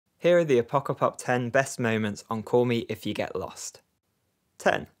Here are the Apocopop 10 best moments on Call Me If You Get Lost.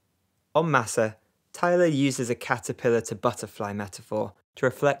 10. On Massa, Tyler uses a caterpillar to butterfly metaphor to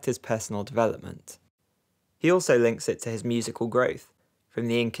reflect his personal development. He also links it to his musical growth, from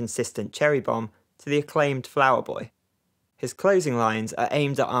the inconsistent Cherry Bomb to the acclaimed Flower Boy. His closing lines are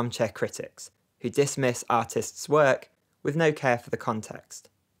aimed at armchair critics, who dismiss artists' work with no care for the context.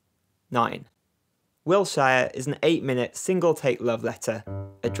 9. Wilshire is an 8-minute single-take love letter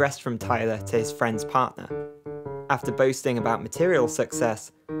addressed from Tyler to his friend's partner. After boasting about material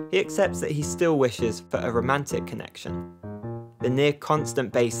success, he accepts that he still wishes for a romantic connection. The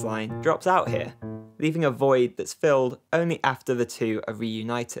near-constant bass line drops out here, leaving a void that's filled only after the two are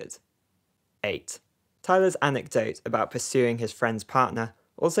reunited. 8. Tyler's anecdote about pursuing his friend's partner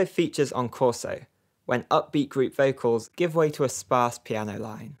also features on Corso, when upbeat group vocals give way to a sparse piano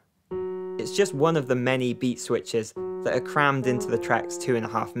line. It's just one of the many beat switches that are crammed into the track's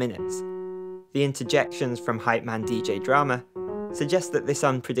 2.5 minutes. The interjections from hype man DJ Drama suggest that this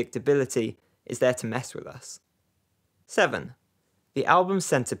unpredictability is there to mess with us. 7. The album's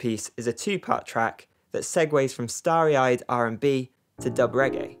centerpiece is a 2-part track that segues from starry-eyed R&B to dub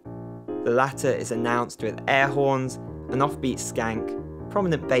reggae. The latter is announced with air horns, an offbeat skank,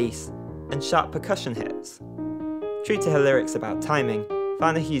 prominent bass, and sharp percussion hits. True to her lyrics about timing,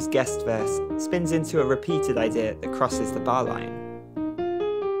 Fana Hugh's guest verse spins into a repeated idea that crosses the bar line.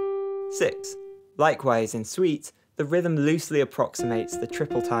 6. Likewise, in Sweet, the rhythm loosely approximates the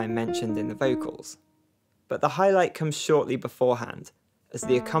triple time mentioned in the vocals. But the highlight comes shortly beforehand, as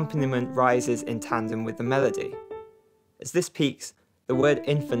the accompaniment rises in tandem with the melody. As this peaks, the word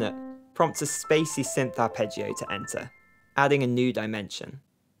infinite prompts a spacey synth arpeggio to enter, adding a new dimension.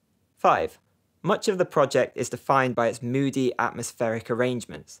 5. Much of the project is defined by its moody, atmospheric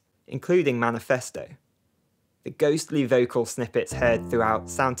arrangements, including Manifesto. The ghostly vocal snippets heard throughout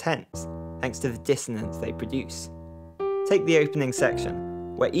sound tense, thanks to the dissonance they produce. Take the opening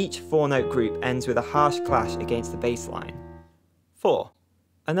section, where each 4-note group ends with a harsh clash against the bass line. 4.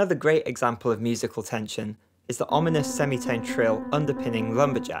 Another great example of musical tension is the ominous semitone trill underpinning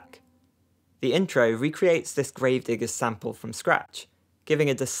Lumberjack. The intro recreates this Gravedigger's sample from scratch,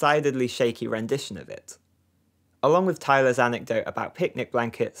 giving a decidedly shaky rendition of it. Along with Tyler's anecdote about picnic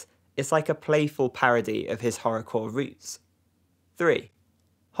blankets, it's like a playful parody of his horrorcore roots. 3.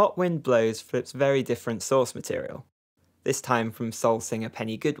 Hot Wind Blows flips very different source material, this time from soul singer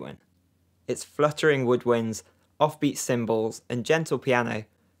Penny Goodwin. Its fluttering woodwinds, offbeat cymbals, and gentle piano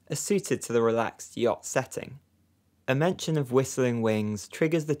are suited to the relaxed yacht setting. A mention of whistling wings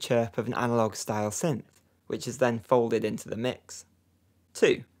triggers the chirp of an analog-style synth, which is then folded into the mix.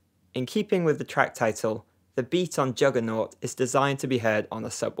 2. In keeping with the track title, the beat on Juggernaut is designed to be heard on a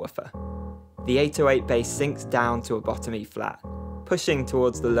subwoofer. The 808 bass sinks down to a bottom E flat, pushing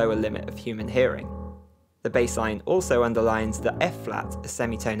towards the lower limit of human hearing. The bass line also underlines the F flat a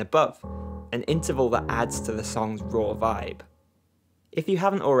semitone above, an interval that adds to the song's raw vibe. If you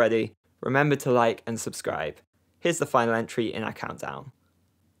haven't already, remember to like and subscribe. Here's the final entry in our countdown.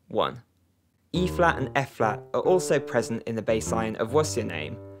 1. E flat and F flat are also present in the bass line of What's Your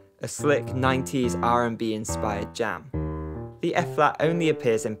Name, a slick 90s R&B inspired jam. The F flat only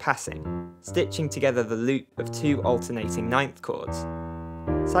appears in passing, stitching together the loop of 2 alternating 9th chords.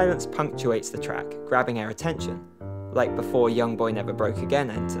 Silence punctuates the track, grabbing our attention, like before Young Boy Never Broke Again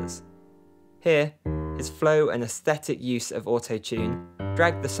enters. Here, his flow and aesthetic use of auto-tune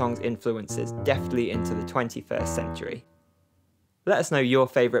drag the song's influences deftly into the 21st century. Let us know your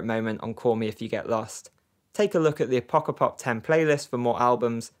favourite moment on Call Me If You Get Lost. Take a look at the Apocopop 10 playlist for more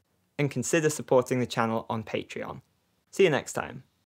albums, and consider supporting the channel on Patreon. See you next time.